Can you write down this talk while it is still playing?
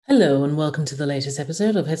Hello and welcome to the latest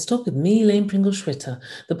episode of Heads Talk with me, Elaine Pringle-Schwitter,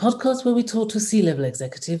 the podcast where we talk to C-level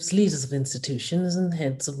executives, leaders of institutions, and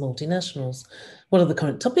heads of multinationals. What are the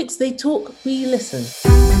current topics? They talk, we listen.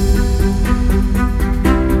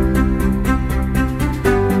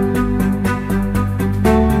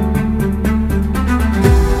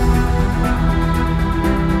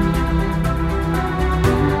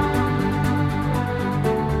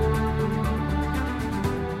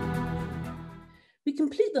 We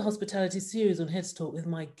complete the hospitality series on Heads Talk with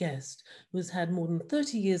my guest, who has had more than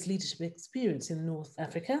 30 years leadership experience in North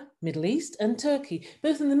Africa, Middle East, and Turkey,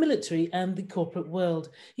 both in the military and the corporate world.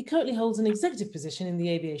 He currently holds an executive position in the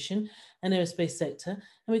aviation and aerospace sector, and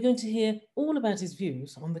we're going to hear all about his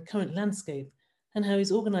views on the current landscape and how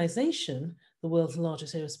his organization, the world's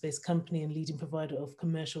largest aerospace company and leading provider of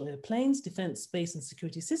commercial airplanes, defense, space, and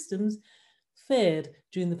security systems, fared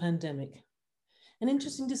during the pandemic. An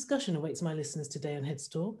interesting discussion awaits my listeners today on Heads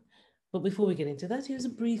Talk. But before we get into that, here's a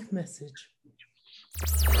brief message.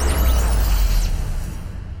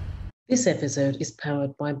 This episode is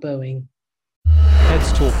powered by Boeing.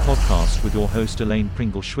 Heads Talk podcast with your host Elaine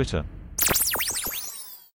Pringle-Schwitter.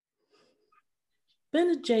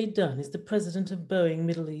 Bernard J. Dunn is the president of Boeing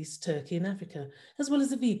Middle East, Turkey and Africa, as well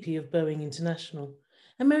as the VP of Boeing International.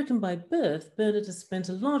 American by birth, Bernard has spent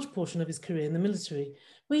a large portion of his career in the military,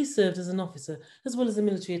 where he served as an officer, as well as a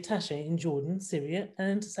military attaché in Jordan, Syria,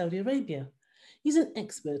 and Saudi Arabia. He's an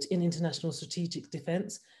expert in international strategic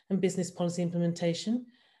defense and business policy implementation,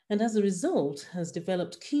 and as a result, has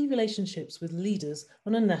developed key relationships with leaders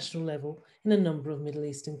on a national level in a number of Middle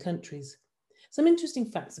Eastern countries. Some interesting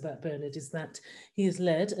facts about Bernard is that he has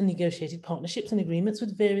led and negotiated partnerships and agreements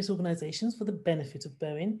with various organizations for the benefit of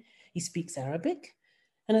Boeing. He speaks Arabic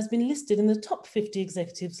and has been listed in the top 50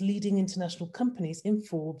 executives leading international companies in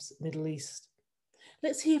Forbes Middle East.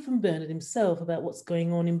 Let's hear from Bernard himself about what's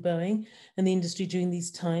going on in Boeing and the industry during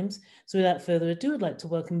these times. So without further ado, I'd like to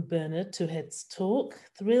welcome Bernard to Heads Talk.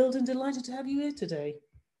 Thrilled and delighted to have you here today.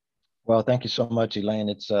 Well, thank you so much, Elaine.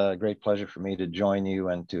 It's a great pleasure for me to join you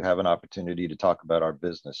and to have an opportunity to talk about our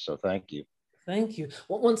business. So thank you. Thank you.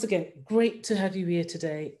 Well, once again, great to have you here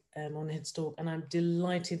today on Heads Talk, and I'm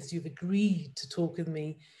delighted that you've agreed to talk with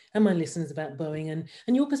me and my listeners about Boeing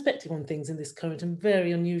and your perspective on things in this current and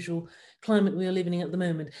very unusual climate we are living in at the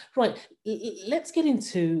moment. Right, let's get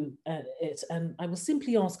into it, and I will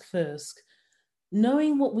simply ask first,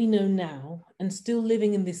 knowing what we know now and still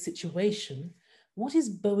living in this situation, what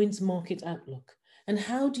is Boeing's market outlook, and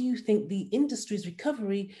how do you think the industry's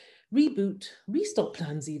recovery, reboot, restock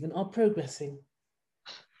plans even are progressing?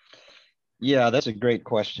 Yeah, that's a great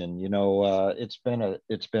question. It's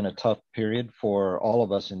been a tough period for all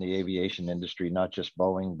of us in the aviation industry, not just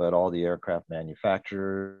Boeing, but all the aircraft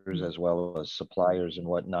manufacturers as well as suppliers and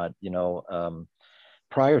whatnot.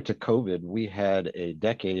 Prior to COVID, we had a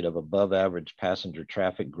decade of above average passenger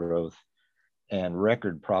traffic growth and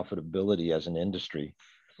record profitability as an industry.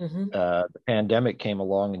 The pandemic came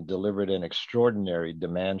along and delivered an extraordinary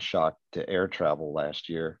demand shock to air travel last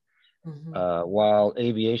year. While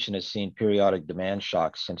aviation has seen periodic demand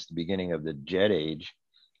shocks since the beginning of the jet age,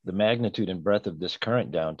 the magnitude and breadth of this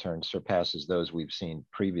current downturn surpasses those we've seen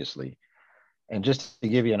previously. And just to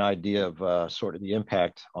give you an idea of sort of the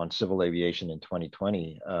impact on civil aviation in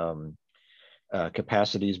 2020,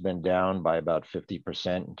 capacity has been down by about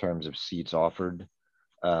 50% in terms of seats offered.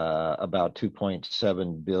 About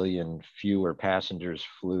 2.7 billion fewer passengers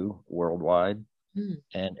flew worldwide,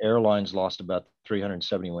 and airlines lost about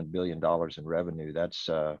 $371 billion in revenue. That's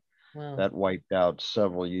wow. That wiped out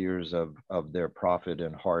several years of their profit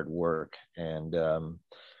and hard work. And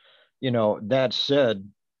that said,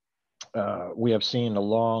 we have seen in the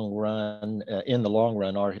long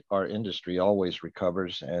run, our industry always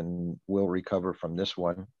recovers and will recover from this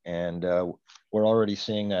one. And we're already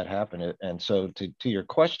seeing that happen. And so to your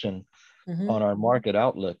question on our market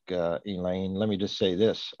outlook, Elaine, let me just say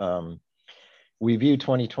this. We view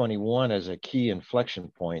 2021 as a key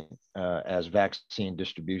inflection point as vaccine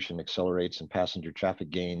distribution accelerates and passenger traffic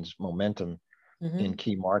gains momentum in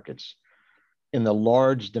key markets. In the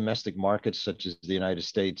large domestic markets such as the United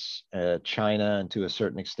States, China, and to a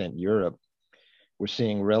certain extent Europe, we're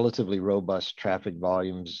seeing relatively robust traffic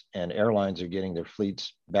volumes, and airlines are getting their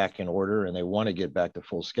fleets back in order and they want to get back to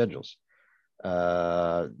full schedules.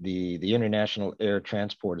 The International Air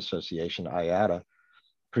Transport Association, IATA,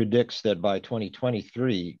 predicts that by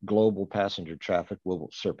 2023, global passenger traffic will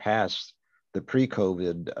surpass the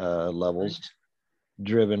pre-COVID levels. Right.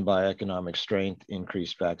 Driven by economic strength,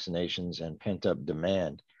 increased vaccinations, and pent-up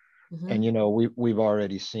demand. And we've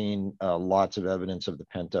already seen lots of evidence of the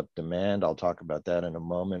pent-up demand. I'll talk about that in a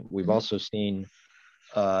moment. We've also seen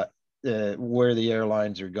uh, where the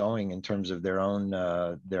airlines are going in terms of their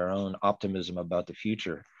own optimism about the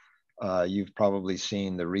future. You've probably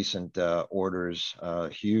seen the recent orders,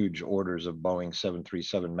 huge orders of Boeing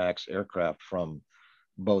 737 MAX aircraft from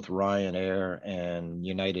both Ryanair and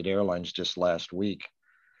United Airlines just last week.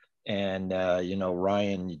 And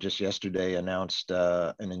Ryan just yesterday announced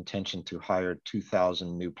an intention to hire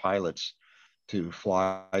 2,000 new pilots to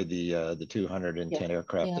fly the 210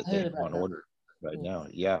 aircraft that they have on order right now.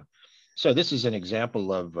 Yeah. So this is an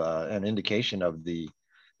example of an indication of the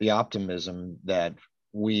optimism that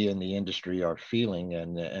we in the industry are feeling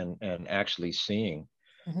and actually seeing.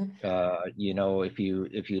 If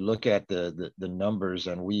you look at the numbers,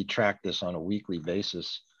 and we track this on a weekly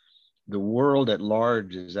basis, the world at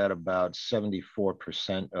large is at about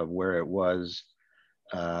 74% of where it was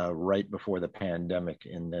right before the pandemic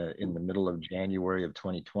in the middle of January of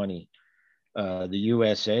 2020. The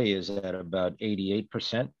USA is at about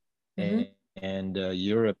 88%, and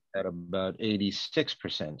Europe at about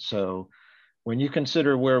 86%. So when you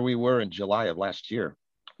consider where we were in July of last year,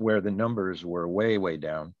 where the numbers were way, way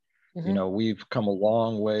down, we've come a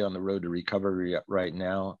long way on the road to recovery right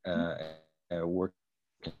now. We're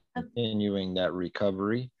continuing that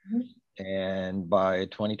recovery. And by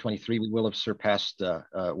 2023, we will have surpassed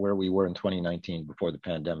where we were in 2019 before the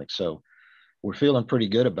pandemic. So we're feeling pretty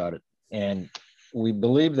good about it. And we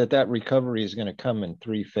believe that recovery is going to come in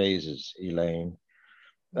three phases, Elaine.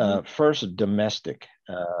 First, domestic.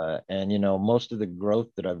 And, most of the growth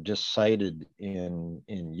that I've just cited in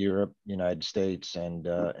Europe, United States,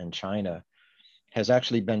 and China has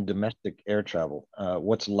actually been domestic air travel.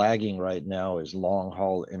 What's lagging right now is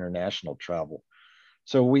long-haul international travel.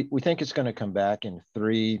 So we think it's going to come back in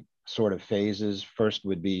three sort of phases. First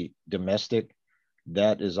would be domestic.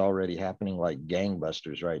 That is already happening like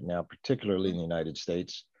gangbusters right now, particularly in the United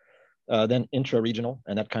States. Then intra-regional,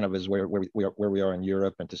 and that kind of is where we are in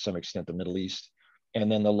Europe and to some extent the Middle East.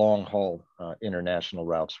 And then the long-haul international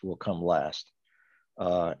routes will come last.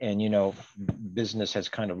 And business has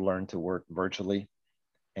kind of learned to work virtually.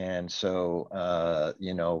 And so,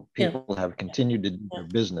 people have continued to do their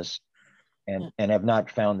business and have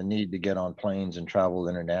not found the need to get on planes and travel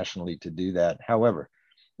internationally to do that. However,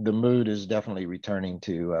 the mood is definitely returning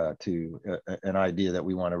to an idea that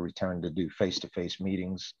we want to return to do face-to-face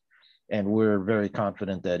meetings. And we're very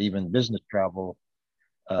confident that even business travel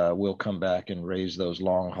will come back and raise those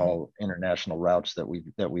long-haul international routes that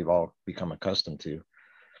we've all become accustomed to.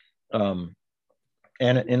 And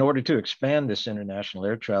in order to expand this international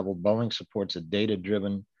air travel, Boeing supports a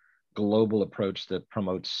data-driven global approach that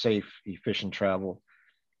promotes safe, efficient travel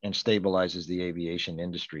and stabilizes the aviation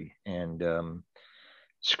industry. And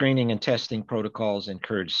screening and testing protocols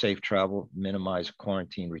encourage safe travel, minimize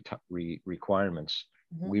quarantine requirements.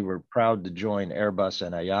 We were proud to join Airbus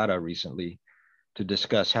and IATA recently to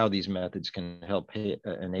discuss how these methods can help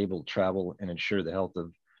enable travel and ensure the health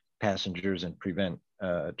of passengers and prevent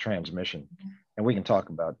transmission. And we can talk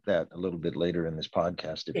about that a little bit later in this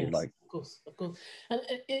podcast if you'd like. Of course. And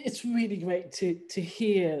it's really great to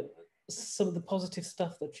hear some of the positive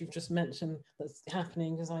stuff that you've just mentioned that's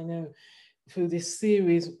happening, because I know through this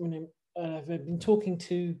series, I've been talking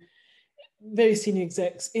to very senior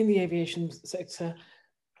execs in the aviation sector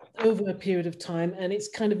over a period of time, and it's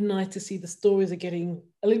kind of nice to see the stories are getting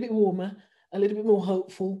a little bit warmer, a little bit more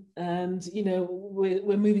hopeful, and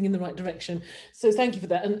we're moving in the right direction. So thank you for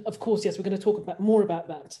that. And of course, yes, we're going to talk more about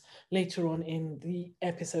that later on in the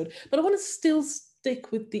episode. But I want to still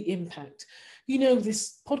stick with the impact.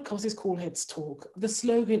 This podcast is called Heads Talk. The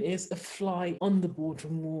slogan is "A fly on the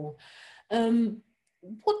boardroom wall."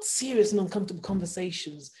 What serious and uncomfortable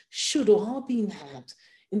conversations should or are being had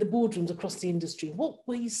in the boardrooms across the industry? What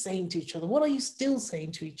were you saying to each other? What are you still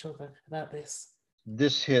saying to each other about this?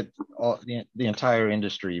 This hit the entire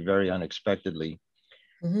industry very unexpectedly.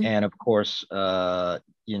 And of course, everyone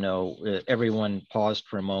paused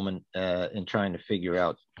for a moment in trying to figure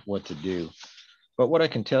out what to do. But what I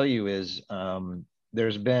can tell you is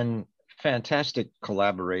there's been fantastic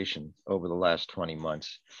collaboration over the last 20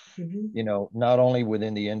 months, not only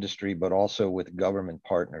within the industry, but also with government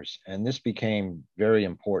partners. And this became very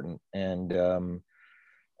important. And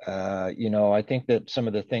I think that some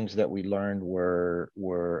of the things that we learned were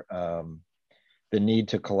the need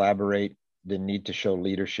to collaborate, the need to show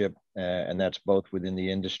leadership, and that's both within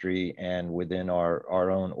the industry and within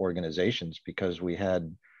our own organizations, because we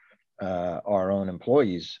had our own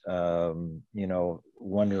employees,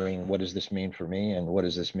 wondering, what does this mean for me, and what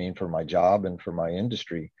does this mean for my job and for my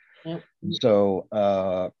industry? Yep. So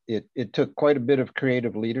it took quite a bit of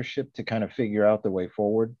creative leadership to kind of figure out the way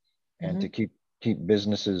forward and to keep keep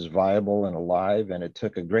businesses viable and alive. And it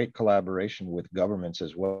took a great collaboration with governments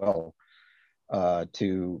as well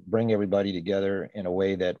to bring everybody together in a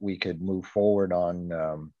way that we could move forward on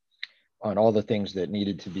all the things that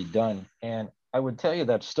needed to be done. And I would tell you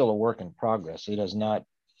that's still a work in progress. It has not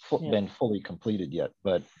been fully completed yet,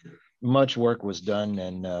 but much work was done,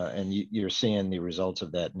 and you're seeing the results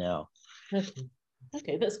of that now.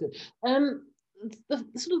 Okay, that's good. The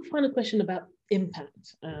sort of final question about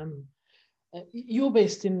impact. You're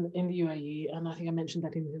based in the UAE, and I think I mentioned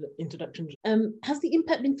that in the introduction. Has the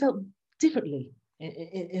impact been felt differently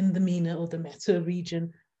in the MENA or the META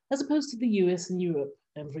region as opposed to the US and Europe?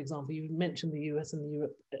 For example, you mentioned the US and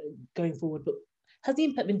Europe going forward, but has the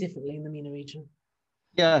impact been differently in the MENA region?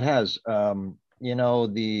 Yeah, it has.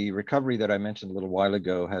 The recovery that I mentioned a little while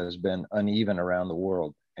ago has been uneven around the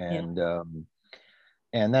world,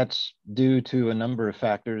 and that's due to a number of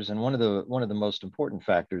factors. And one of the most important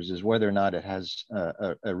factors is whether or not it has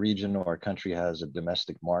a region or a country has a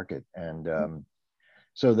domestic market. And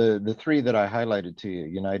so the three that I highlighted to you,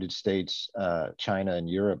 United States, China, and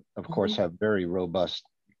Europe, of course, have very robust,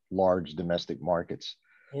 large domestic markets.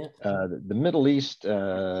 The Middle East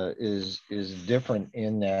is different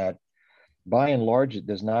in that, by and large, it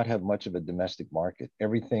does not have much of a domestic market.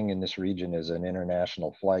 Everything in this region is an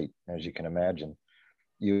international flight, as you can imagine.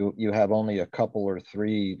 You have only a couple or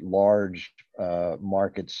three large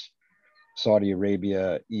markets, Saudi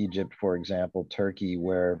Arabia, Egypt, for example, Turkey,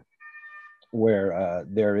 where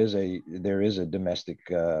there is a domestic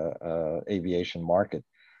aviation market.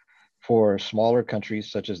 For smaller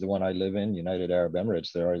countries such as the one I live in, United Arab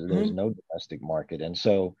Emirates, there's no domestic market. And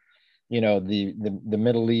so, the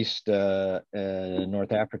Middle East,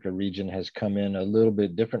 North Africa region has come in a little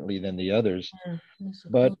bit differently than the others,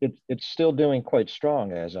 but it's still doing quite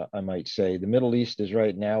strong, as I might say. The Middle East is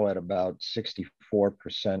right now at about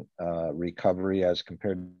 64% recovery as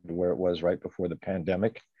compared to where it was right before the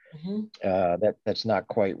pandemic. That's not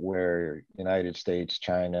quite where United States,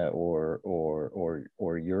 China, or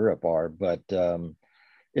Europe are, but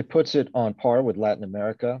it puts it on par with Latin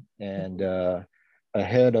America and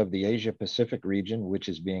ahead of the Asia Pacific region, which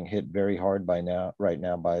is being hit very hard right now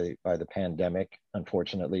by the pandemic,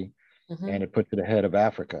 unfortunately, and it puts it ahead of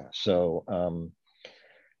Africa. So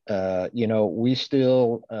we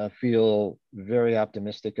still feel very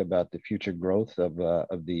optimistic about the future growth of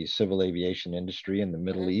the civil aviation industry in the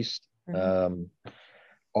Middle East.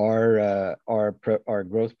 Our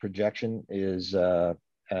growth projection is about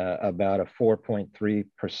a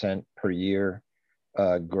 4.3% per year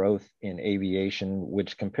growth in aviation,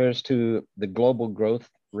 which compares to the global growth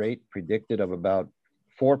rate predicted of about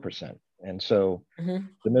 4%. And so the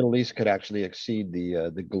Middle East could actually exceed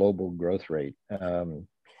the global growth rate.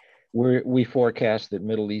 We forecast that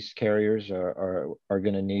Middle East carriers are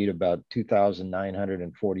going to need about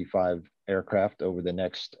 2,945 aircraft over the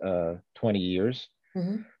next 20 years.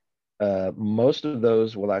 Most of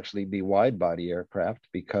those will actually be wide body aircraft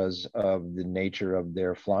because of the nature of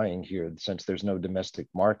their flying here. Since there's no domestic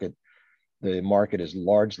market, the market is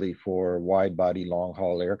largely for wide body long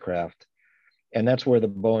haul aircraft. And that's where the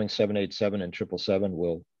Boeing 787 and 777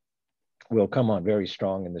 will come on very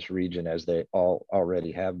strong in this region, as they all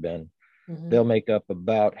already have been. They'll make up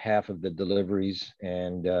about half of the deliveries,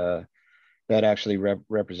 and that actually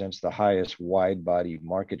represents the highest wide body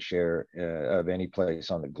market share of any place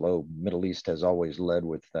on the globe. Middle East has always led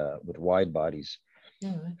with wide bodies.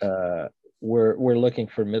 We're looking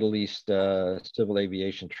for Middle East civil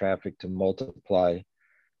aviation traffic to multiply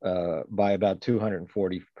by about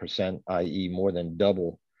 240%, i.e. more than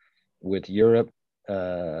double, with Europe,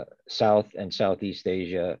 South and Southeast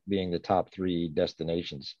Asia being the top three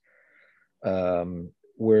destinations.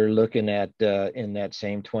 We're looking at in that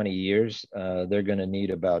same 20 years, they're going to need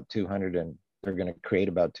about they're going to create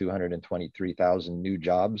about 223,000 new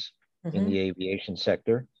jobs in the aviation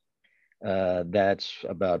sector. That's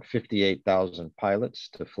about 58,000 pilots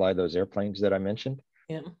to fly those airplanes that I mentioned.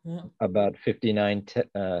 About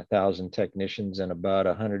 59,000 technicians and about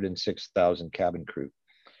 106,000 cabin crew.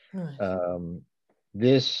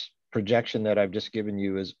 This projection that I've just given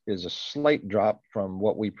you is a slight drop from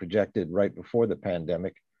what we projected right before the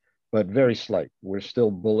pandemic, but very slight. We're still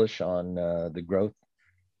bullish on the growth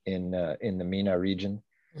in the MENA region,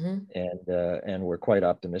 and we're quite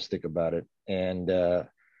optimistic about it. And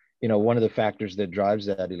one of the factors that drives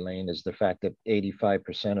that, Elaine, is the fact that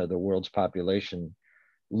 85% of the world's population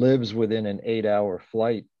lives within an 8-hour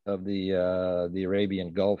flight of the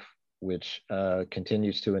Arabian Gulf, which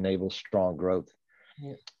continues to enable strong growth.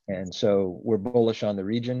 And so we're bullish on the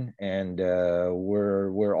region, and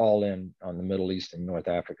we're all in on the Middle East and North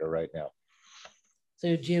Africa right now.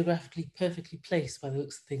 So geographically perfectly placed by the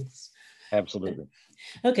looks of things. Absolutely.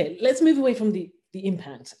 Okay, let's move away from the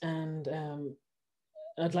impact, and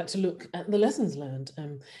I'd like to look at the lessons learned.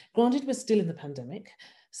 Granted, we're still in the pandemic,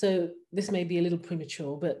 so this may be a little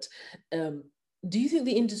premature, but do you think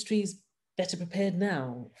the industry is better prepared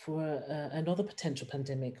now for another potential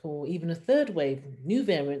pandemic or even a third wave, new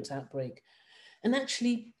variant outbreak? And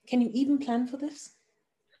actually, can you even plan for this?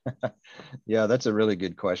 Yeah, that's a really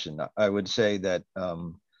good question. I would say that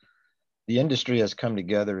the industry has come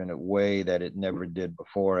together in a way that it never did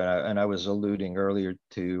before, and I was alluding earlier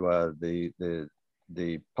to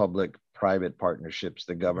the public-private partnerships,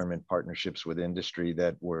 the government partnerships with industry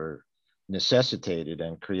that were necessitated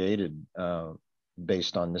and created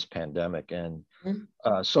based on this pandemic. And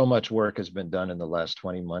so much work has been done in the last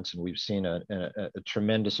 20 months, and we've seen a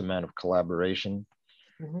tremendous amount of collaboration,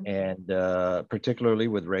 and particularly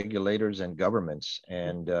with regulators and governments.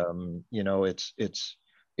 And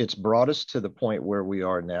it's brought us to the point where we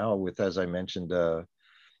are now with, as I mentioned, a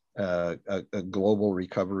global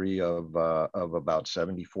recovery of about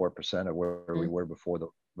 74% of where we were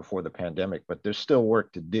before the pandemic. But there's still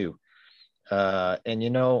work to do. And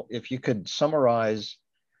if you could summarize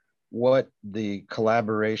what the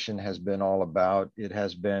collaboration has been all about, it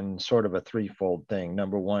has been sort of a threefold thing.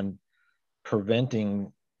 Number one,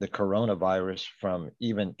 preventing the coronavirus from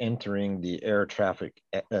even entering the air traffic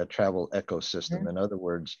travel ecosystem. In other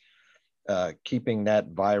words, keeping that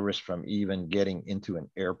virus from even getting into an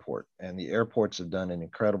airport. And the airports have done an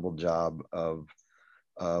incredible job of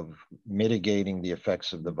mitigating the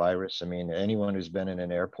effects of the virus. I mean, anyone who's been in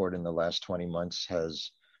an airport in the last 20 months has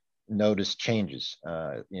noticed changes.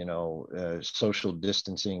 Social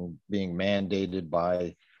distancing being mandated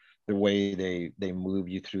by the way they move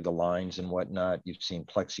you through the lines and whatnot. You've seen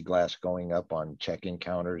plexiglass going up on check-in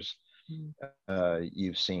counters.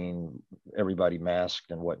 You've seen everybody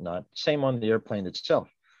masked and whatnot. Same on the airplane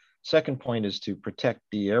itself. Second point is to protect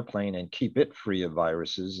the airplane and keep it free of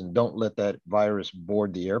viruses, and don't let that virus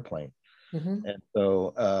board the airplane. And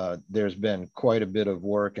so there's been quite a bit of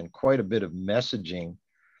work and quite a bit of messaging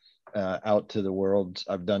out to the world.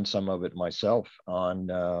 I've done some of it myself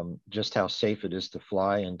on just how safe it is to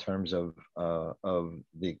fly in terms of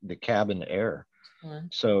the cabin air.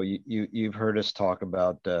 So you've heard us talk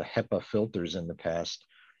about HEPA filters in the past,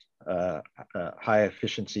 high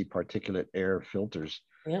efficiency particulate air filters,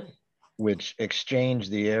 which exchange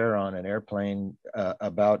the air on an airplane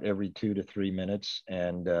about every 2 to 3 minutes,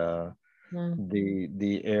 and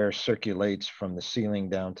the air circulates from the ceiling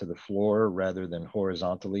down to the floor rather than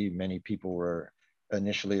horizontally. Many people were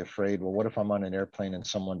initially afraid, well, what if I'm on an airplane and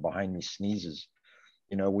someone behind me sneezes?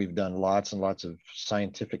 We've done lots and lots of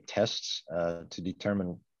scientific tests to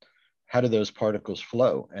determine how do those particles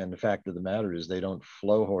flow. And the fact of the matter is they don't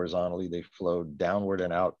flow horizontally, they flow downward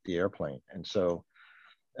and out the airplane. And so,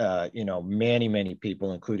 many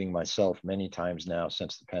people, including myself, many times now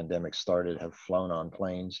since the pandemic started, have flown on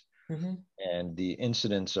planes. And the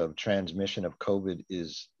incidence of transmission of COVID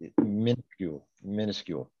is minuscule.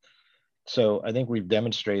 So I think we've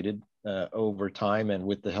demonstrated over time, and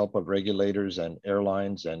with the help of regulators and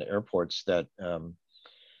airlines and airports, that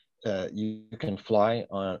you can fly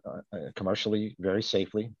on commercially very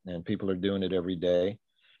safely, and people are doing it every day.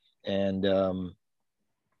 And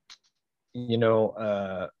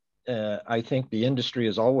I think the industry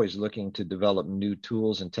is always looking to develop new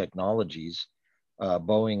tools and technologies.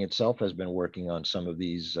 Boeing itself has been working on some of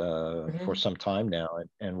these for some time now,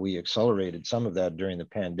 and we accelerated some of that during the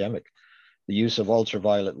pandemic. The use of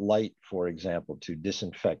ultraviolet light, for example, to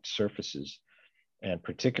disinfect surfaces, and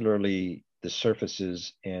particularly the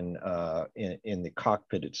surfaces in the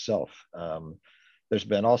cockpit itself. There's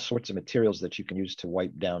been all sorts of materials that you can use to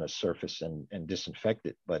wipe down a surface and disinfect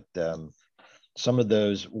it, but some of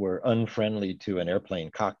those were unfriendly to an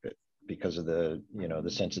airplane cockpit because of the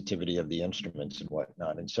sensitivity of the instruments and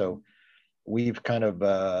whatnot. And so we've kind of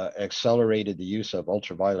accelerated the use of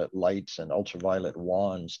ultraviolet lights and ultraviolet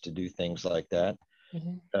wands to do things like that.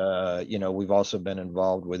 We've also been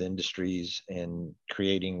involved with industries in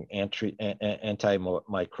creating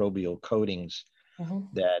antimicrobial coatings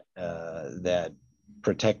that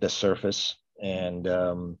protect the surface.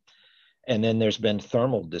 And then there's been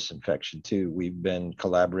thermal disinfection too. We've been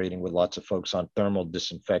collaborating with lots of folks on thermal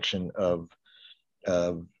disinfection of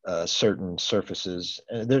certain surfaces.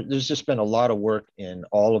 There's just been a lot of work in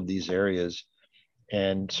all of these areas,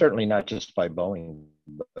 and certainly not just by Boeing,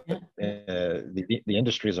 but the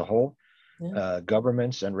industry as a whole,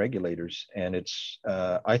 governments and regulators. And it's,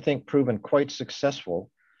 I think, proven quite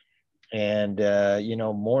successful. And,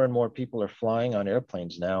 more and more people are flying on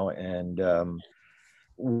airplanes now. And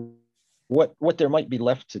what there might be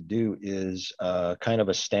left to do is kind of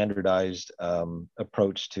a standardized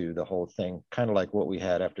approach to the whole thing, kind of like what we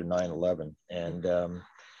had after 9/11. And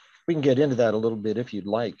we can get into that a little bit if you'd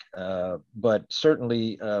like. But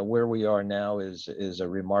certainly where we are now is a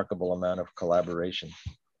remarkable amount of collaboration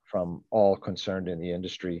from all concerned in the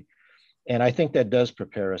industry. And I think that does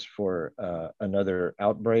prepare us for another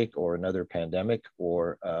outbreak or another pandemic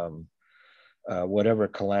or whatever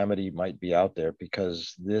calamity might be out there,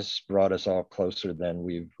 because this brought us all closer than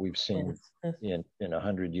we've seen in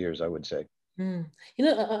 100 years, I would say. Mm. You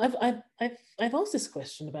know, I've asked this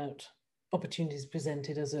question about opportunities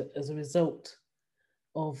presented as a result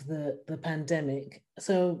of the pandemic.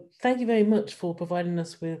 So thank you very much for providing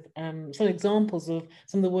us with some examples of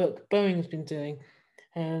some of the work Boeing has been doing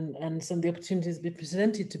and some of the opportunities that have been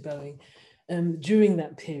presented to Boeing during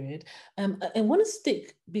that period. I want to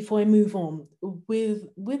stick, before I move on,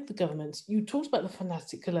 with the governments. You talked about the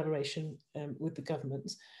fantastic collaboration with the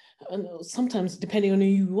governments. And sometimes, depending on who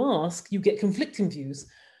you ask, you get conflicting views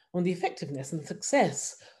on the effectiveness and the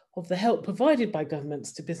success of the help provided by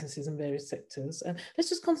governments to businesses in various sectors. And let's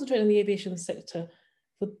just concentrate on the aviation sector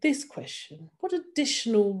for this question. What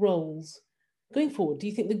additional roles going forward do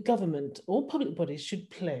you think the government or public bodies should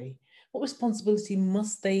play? What responsibility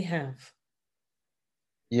must they have?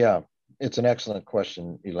 Yeah, it's an excellent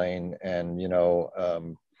question, Elaine. And,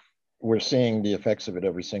 we're seeing the effects of it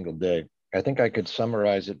every single day. I think I could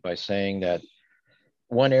summarize it by saying that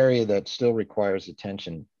one area that still requires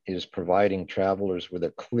attention is providing travelers with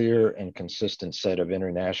a clear and consistent set of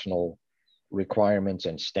international requirements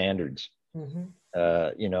and standards. Mm-hmm.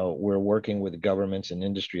 We're working with governments and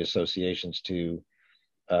industry associations to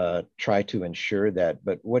try to ensure that.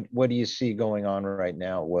 But what do you see going on right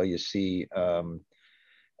now? Well, you see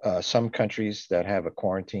some countries that have a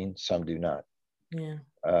quarantine, some do not.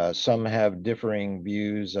 Yeah. Some have differing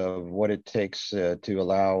views of what it takes to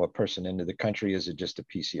allow a person into the country. Is it just a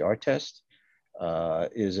PCR test?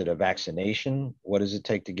 Is it a vaccination? What does it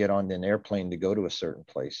take to get on an airplane to go to a certain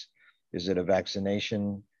place? Is it a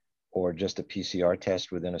vaccination or just a PCR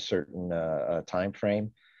test within a certain time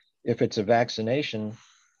frame? If it's a vaccination,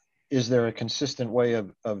 is there a consistent way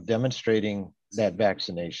of demonstrating that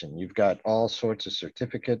vaccination? You've got all sorts of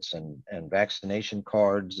certificates and vaccination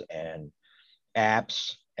cards and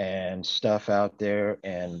apps and stuff out there.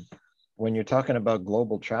 And when you're talking about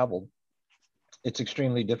global travel, it's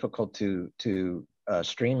extremely difficult to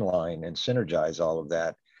streamline and synergize all of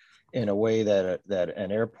that in a way that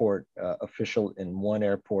an airport official in one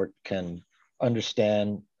airport can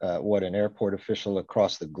understand what an airport official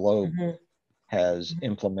across the globe Mm-hmm. has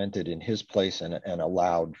implemented in his place and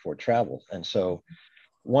allowed for travel. And so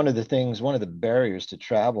one of the barriers to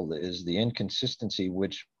travel is the inconsistency,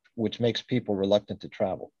 which makes people reluctant to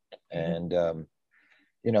travel. And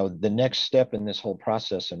the next step in this whole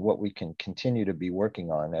process, and what we can continue to be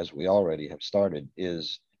working on, as we already have started,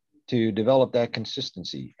 is to develop that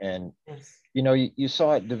consistency. And Yes. you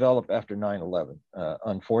saw it develop after 9/11.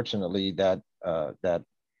 Unfortunately, that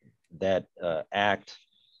act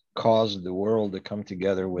caused the world to come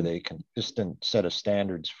together with a consistent set of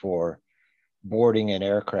standards for boarding an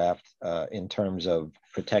aircraft in terms of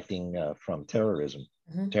protecting from terrorism,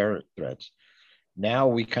 terror threats. Now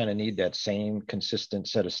we kind of need that same consistent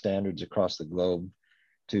set of standards across the globe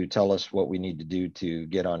to tell us what we need to do to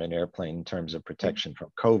get on an airplane in terms of protection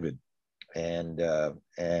from COVID.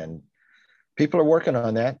 And people are working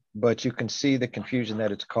on that, but you can see the confusion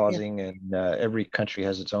that it's causing. Yeah. And every country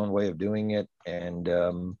has its own way of doing it. And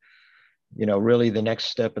really the next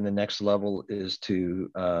step and the next level is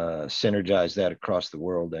to synergize that across the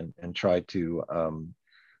world and try to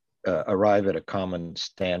arrive at a common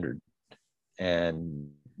standard.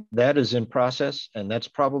 And that is in process, and that's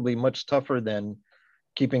probably much tougher than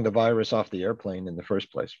keeping the virus off the airplane in the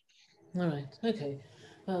first place. All right. Okay.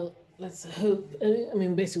 Well, let's hope. I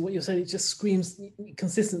mean, basically what you're saying, it just screams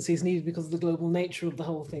consistency is needed because of the global nature of the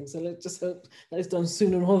whole thing. So let's just hope that it's done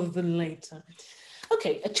sooner rather than later.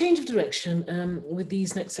 Okay, a change of direction with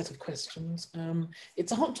these next set of questions.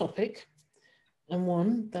 It's a hot topic, and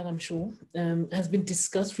one that I'm sure has been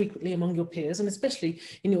discussed frequently among your peers, and especially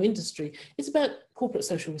in your industry. It's about corporate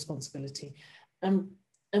social responsibility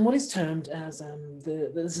and what is termed as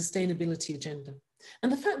the sustainability agenda.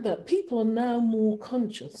 And the fact that people are now more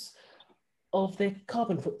conscious of their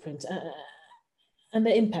carbon footprint and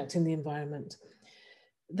their impact in the environment.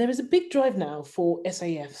 There is a big drive now for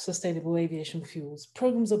SAF, Sustainable Aviation Fuels.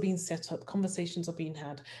 Programs are being set up, conversations are being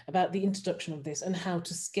had about the introduction of this and how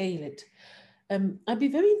to scale it. I'd be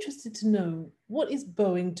very interested to know, what is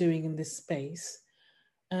Boeing doing in this space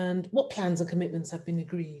and what plans and commitments have been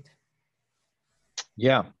agreed?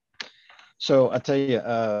 Yeah. So I tell you,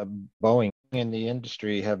 Boeing and the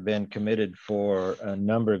industry have been committed for a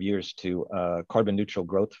number of years to carbon neutral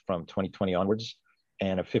growth from 2020 onwards,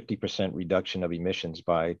 and a 50% reduction of emissions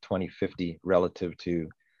by 2050 relative to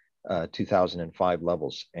 2005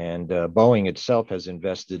 levels. And Boeing itself has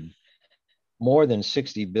invested more than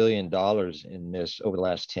 $60 billion in this over the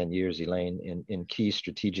last 10 years, Elaine, in key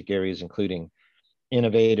strategic areas, including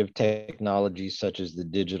innovative technologies such as the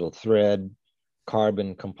digital thread,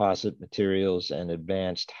 carbon composite materials, and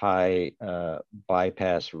advanced high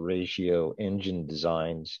bypass ratio engine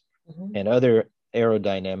designs, Mm-hmm. and other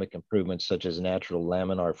aerodynamic improvements such as natural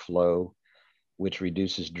laminar flow, which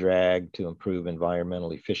reduces drag to improve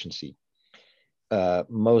environmental efficiency.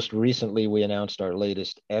 Most recently, we announced our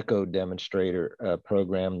latest Echo demonstrator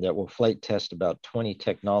program that will flight test about 20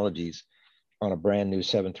 technologies on a brand new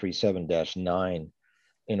 737-9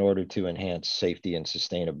 in order to enhance safety and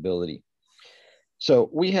sustainability.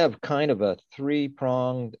 So we have kind of a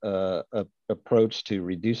three-pronged approach to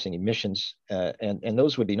reducing emissions, and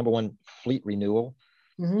those would be number one, fleet renewal.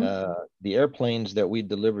 Mm-hmm. The airplanes that we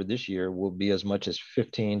deliver this year will be as much as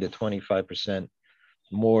 15 to 25%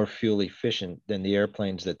 more fuel efficient than the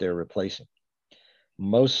airplanes that they're replacing.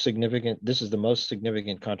 This is the most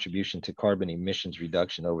significant contribution to carbon emissions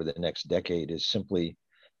reduction over the next decade, is simply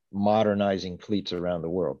modernizing fleets around the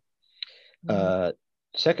world. Mm-hmm.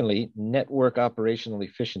 Secondly, network operational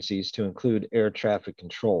efficiencies to include air traffic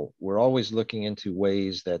control. We're always looking into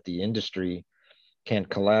ways that the industry can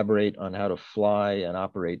collaborate on how to fly and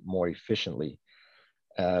operate more efficiently,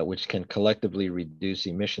 which can collectively reduce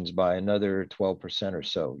emissions by another 12% or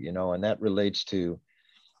so, and that relates to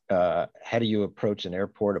how do you approach an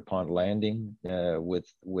airport upon landing do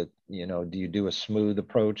you do a smooth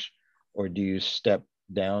approach, or do you step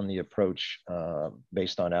down the approach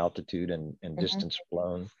based on altitude and Mm-hmm. distance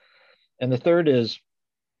flown? And the third is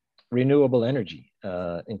renewable energy,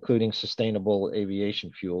 including sustainable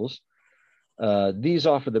aviation fuels. These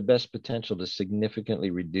offer the best potential to significantly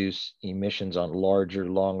reduce emissions on larger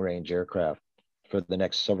long-range aircraft for the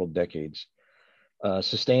next several decades.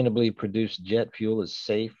 Sustainably produced jet fuel is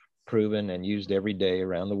safe, proven, and used every day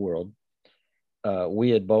around the world.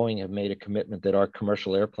 We at Boeing have made a commitment that our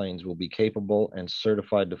commercial airplanes will be capable and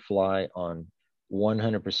certified to fly on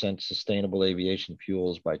 100% sustainable aviation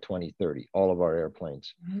fuels by 2030, all of our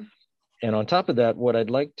airplanes. Mm-hmm. And on top of that, what I'd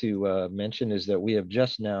like to mention is that we have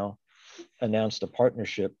just now announced a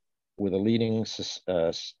partnership with a leading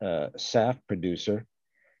SAF producer,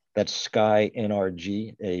 that's Sky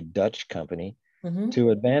NRG, a Dutch company, Mm-hmm. to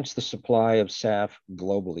advance the supply of SAF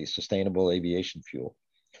globally, sustainable aviation fuel.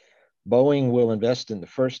 Boeing will invest in the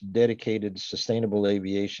first dedicated sustainable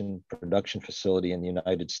aviation production facility in the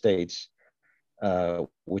United States,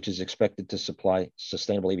 which is expected to supply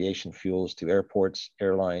sustainable aviation fuels to airports,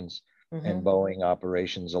 airlines, and Mm-hmm. Boeing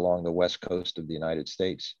operations along the West Coast of the United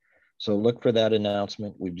States. So look for that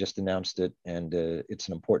announcement. We've just announced it, and it's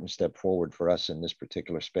an important step forward for us in this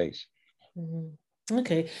particular space. Mm-hmm.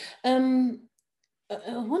 Okay. Um,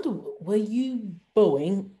 I wonder, were you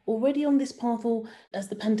Boeing already on this path, or as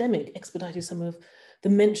the pandemic expedited some of the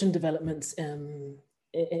mentioned developments in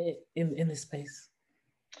this space?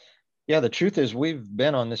 Yeah, the truth is we've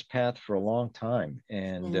been on this path for a long time,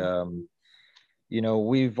 and Mm.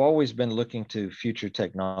 we've always been looking to future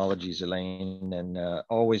technologies, Elaine, and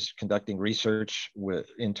always conducting research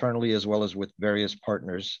internally as well as with various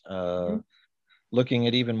partners, Mhm. looking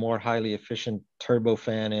at even more highly efficient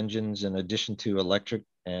turbofan engines in addition to electric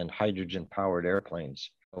and hydrogen powered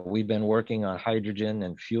airplanes. We've been working on hydrogen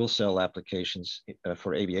and fuel cell applications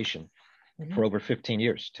for aviation for Mhm. over 15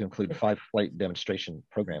 years, to include Yes. 5 flight demonstration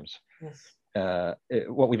programs. Yes.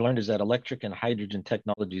 What we've learned is that electric and hydrogen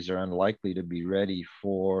technologies are unlikely to be ready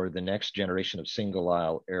for the next generation of single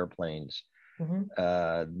aisle airplanes.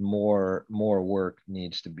 Mhm. More work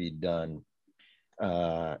needs to be done.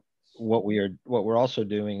 What we're also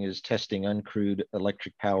doing is testing uncrewed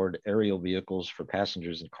electric powered aerial vehicles for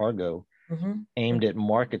passengers and cargo, Mhm. aimed at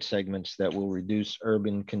market segments that will reduce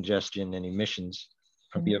urban congestion and emissions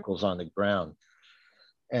from Mhm. vehicles on the ground.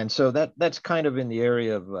 And so that's kind of in the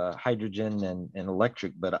area of hydrogen and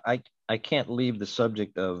electric, but I can't leave the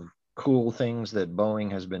subject of cool things that Boeing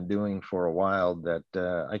has been doing for a while, that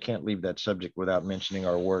I can't leave that subject without mentioning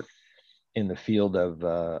our work in the field of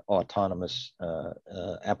autonomous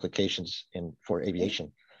applications for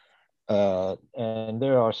aviation. And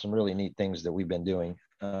there are some really neat things that we've been doing.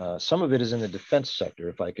 Some of it is in the defense sector,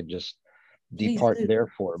 if I could just Please depart do. there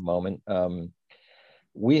for a moment.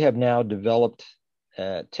 We have now developed,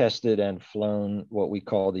 tested, and flown what we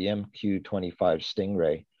call the MQ-25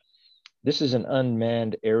 Stingray. This is an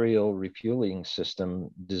unmanned aerial refueling system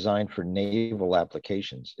designed for naval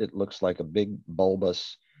applications. It looks like a big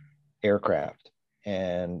bulbous aircraft.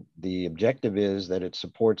 And the objective is that it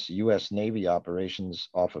supports US Navy operations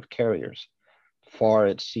off of carriers far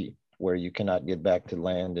at sea, where you cannot get back to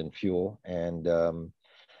land and fuel. And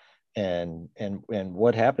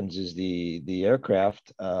what happens is the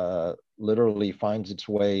aircraft literally finds its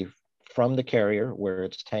way from the carrier where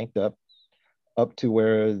it's tanked up to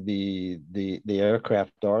where the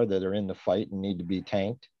aircraft are that are in the fight and need to be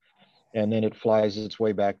tanked, and then it flies its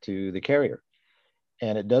way back to the carrier.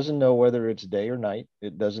 And it doesn't know whether it's day or night.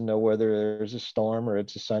 It doesn't know whether there's a storm or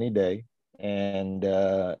it's a sunny day. And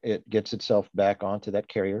it gets itself back onto that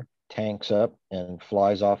carrier, tanks up, and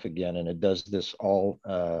flies off again. And it does this all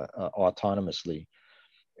autonomously.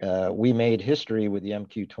 We made history with the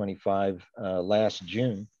MQ-25 last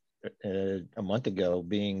June, a month ago,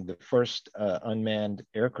 being the first unmanned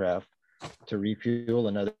aircraft to refuel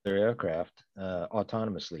another aircraft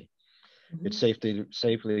autonomously. Mm-hmm. It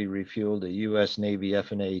safely refueled a U.S. Navy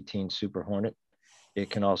F/A-18 Super Hornet. It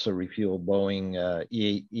can also refuel Boeing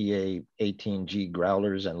EA-18G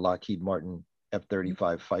Growlers and Lockheed Martin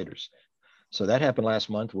F-35 fighters. So that happened last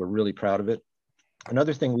month. We're really proud of it.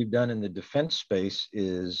 Another thing we've done in the defense space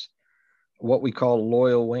is what we call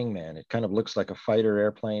loyal wingman. It kind of looks like a fighter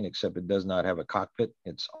airplane, except it does not have a cockpit.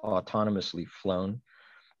 It's autonomously flown.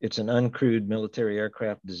 It's an uncrewed military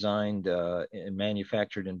aircraft designed and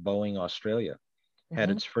manufactured in Boeing, Australia. Mm-hmm. Had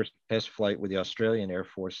its first test flight with the Australian Air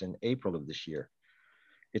Force in April of this year.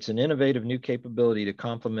 It's an innovative new capability to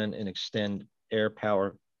complement and extend air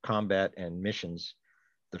power, combat, and missions.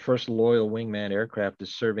 The first loyal wingman aircraft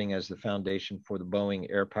is serving as the foundation for the Boeing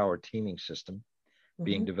air power teaming system,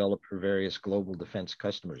 being developed for various global defense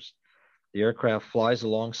customers. The aircraft flies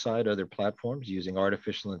alongside other platforms using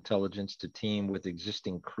artificial intelligence to team with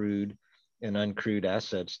existing crewed and uncrewed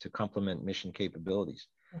assets to complement mission capabilities.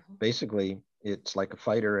 Basically, it's like a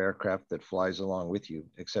fighter aircraft that flies along with you,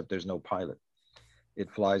 except there's no pilot. It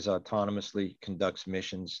flies autonomously, conducts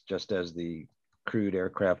missions just as the crewed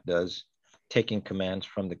aircraft does, taking commands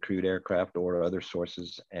from the crewed aircraft or other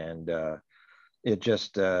sources. And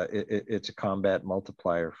it's a combat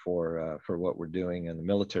multiplier for what we're doing in the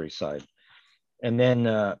military side. And then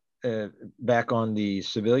back on the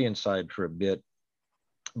civilian side for a bit,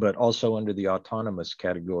 but also under the autonomous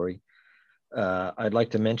category, I'd like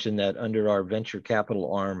to mention that under our venture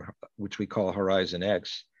capital arm, which we call Horizon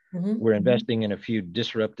X, we're investing in a few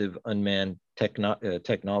disruptive unmanned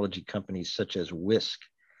technology companies such as Wisk,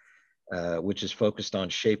 which is focused on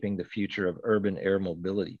shaping the future of urban air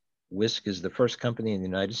mobility. Wisk is the first company in the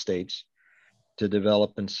United States to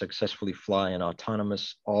develop and successfully fly an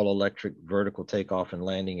autonomous, all-electric vertical takeoff and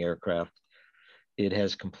landing aircraft. It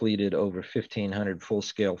has completed over 1,500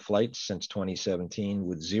 full-scale flights since 2017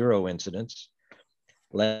 with 0 incidents.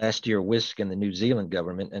 Last year, Wisk and the New Zealand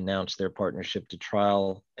government announced their partnership to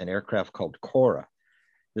trial an aircraft called Cora.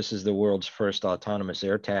 This is the world's first autonomous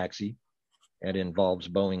air taxi and involves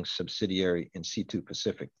Boeing's subsidiary Insitu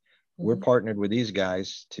Pacific. We're partnered with these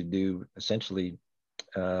guys to do essentially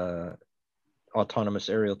autonomous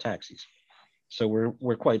aerial taxis. So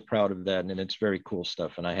we're quite proud of that, and it's very cool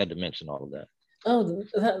stuff. And I had to mention all of that. Oh,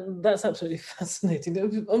 that's absolutely fascinating.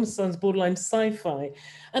 It almost sounds borderline sci-fi.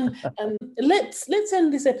 And let's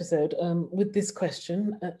end this episode with this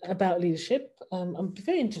question about leadership. I'm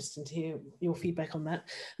very interested to hear your feedback on that.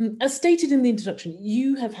 As stated in the introduction,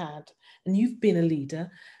 you have had and you've been a leader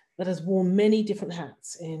that has worn many different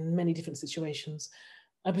hats in many different situations.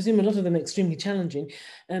 I presume a lot of them extremely challenging.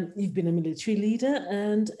 You've been a military leader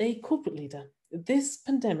and a corporate leader. This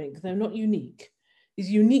pandemic, though not unique, is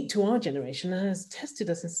unique to our generation and has tested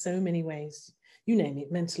us in so many ways. You name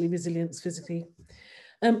it, mentally, resilience, physically.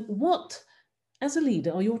 What, as a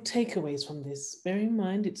leader, are your takeaways from this? Bearing in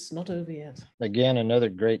mind, it's not over yet. Again, another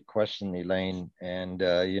great question, Elaine. And,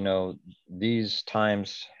 these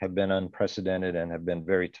times have been unprecedented and have been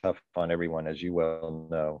very tough on everyone, as you well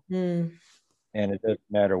know. And it doesn't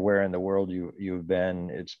matter where in the world you've been.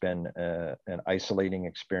 It's been an isolating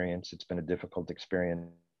experience. It's been a difficult experience.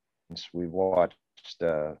 We've watched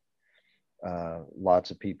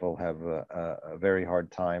lots of people have a very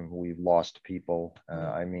hard time. We've lost people.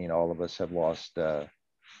 I mean, all of us have lost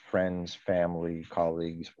friends, family,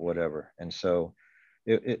 colleagues, whatever. And so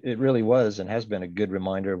it really was and has been a good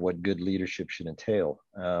reminder of what good leadership should entail.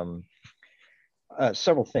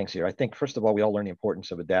 Several things here. I think, first of all, we all learn the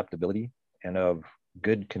importance of adaptability and of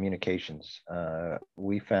good communications.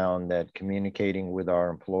 We found that communicating with our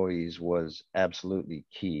employees was absolutely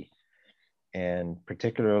key. And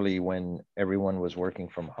particularly when everyone was working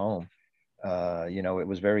from home, It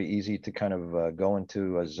was very easy to kind of go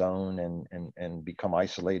into a zone and become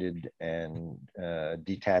isolated and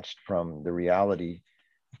detached from the reality,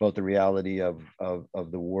 both the reality of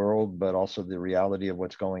the world, but also the reality of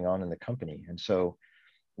what's going on in the company. And so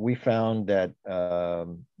we found that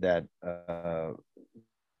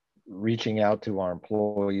reaching out to our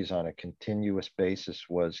employees on a continuous basis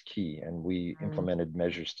was key, and we implemented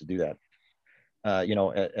measures to do that.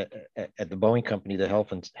 At the Boeing company, the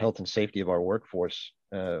health and safety of our workforce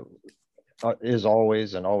is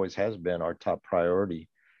always and always has been our top priority.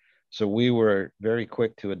 So we were very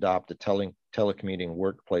quick to adopt a telecommuting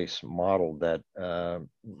workplace model that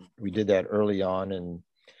we did that early on, and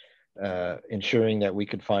ensuring that we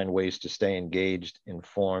could find ways to stay engaged,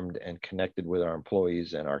 informed, and connected with our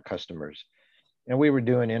employees and our customers. And we were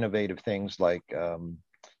doing innovative things like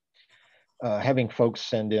having folks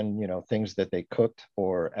send in, things that they cooked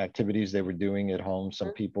or activities they were doing at home.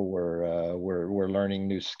 Some people were learning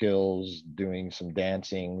new skills, doing some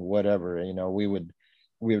dancing, whatever.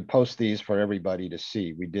 We would post these for everybody to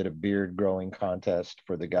see. We did a beard growing contest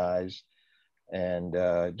for the guys, and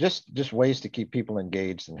just ways to keep people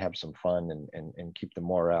engaged and have some fun and keep the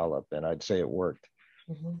morale up. And I'd say it worked.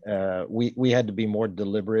 We had to be more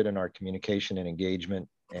deliberate in our communication and engagement.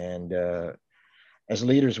 And as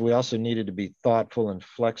leaders, we also needed to be thoughtful and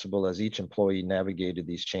flexible as each employee navigated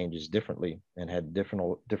these changes differently and had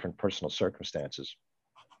different personal circumstances.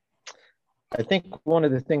 I think one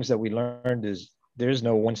of the things that we learned is there's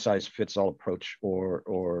no one size fits all approach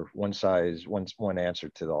or one answer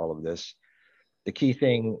to all of this. The key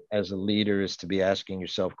thing as a leader is to be asking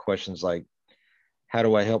yourself questions like, how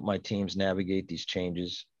do I help my teams navigate these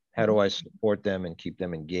changes? How do I support them and keep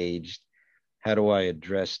them engaged? How do I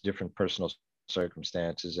address different personal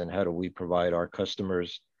circumstances? And how do we provide our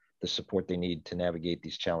customers the support they need to navigate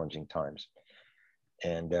these challenging times?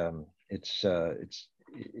 And it's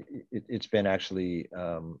been actually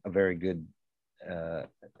a very good, a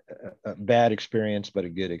bad experience, but a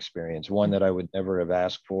good experience, one that I would never have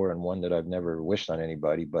asked for and one that I've never wished on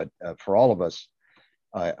anybody. But for all of us,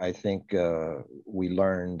 I think we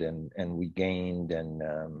learned and we gained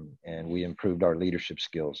and we improved our leadership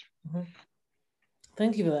skills.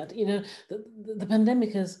 Thank you for that. The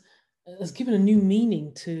pandemic has given a new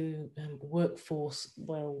meaning to workforce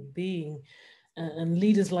well-being, and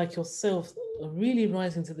leaders like yourself are really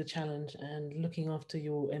rising to the challenge and looking after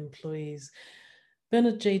your employees.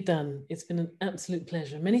 Bernard J. Dunn, it's been an absolute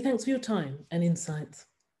pleasure. Many thanks for your time and insights.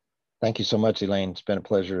 Thank you so much, Elaine. It's been a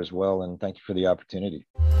pleasure as well, and thank you for the opportunity.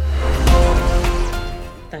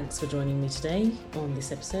 Thanks for joining me today on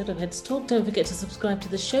this episode of Heads Talk. Don't forget to subscribe to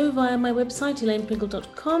the show via my website,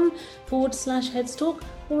 elainepringle.com/Heads Talk,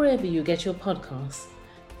 or wherever you get your podcasts.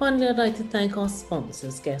 Finally, I'd like to thank our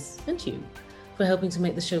sponsors, guests, and you for helping to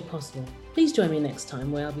make the show possible. Please join me next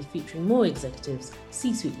time where I'll be featuring more executives,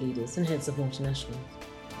 C-suite leaders, and heads of multinationals.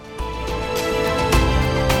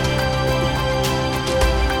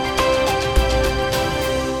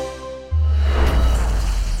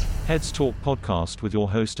 Heads Talk podcast with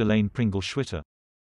your host Elaine Pringle-Schwitter.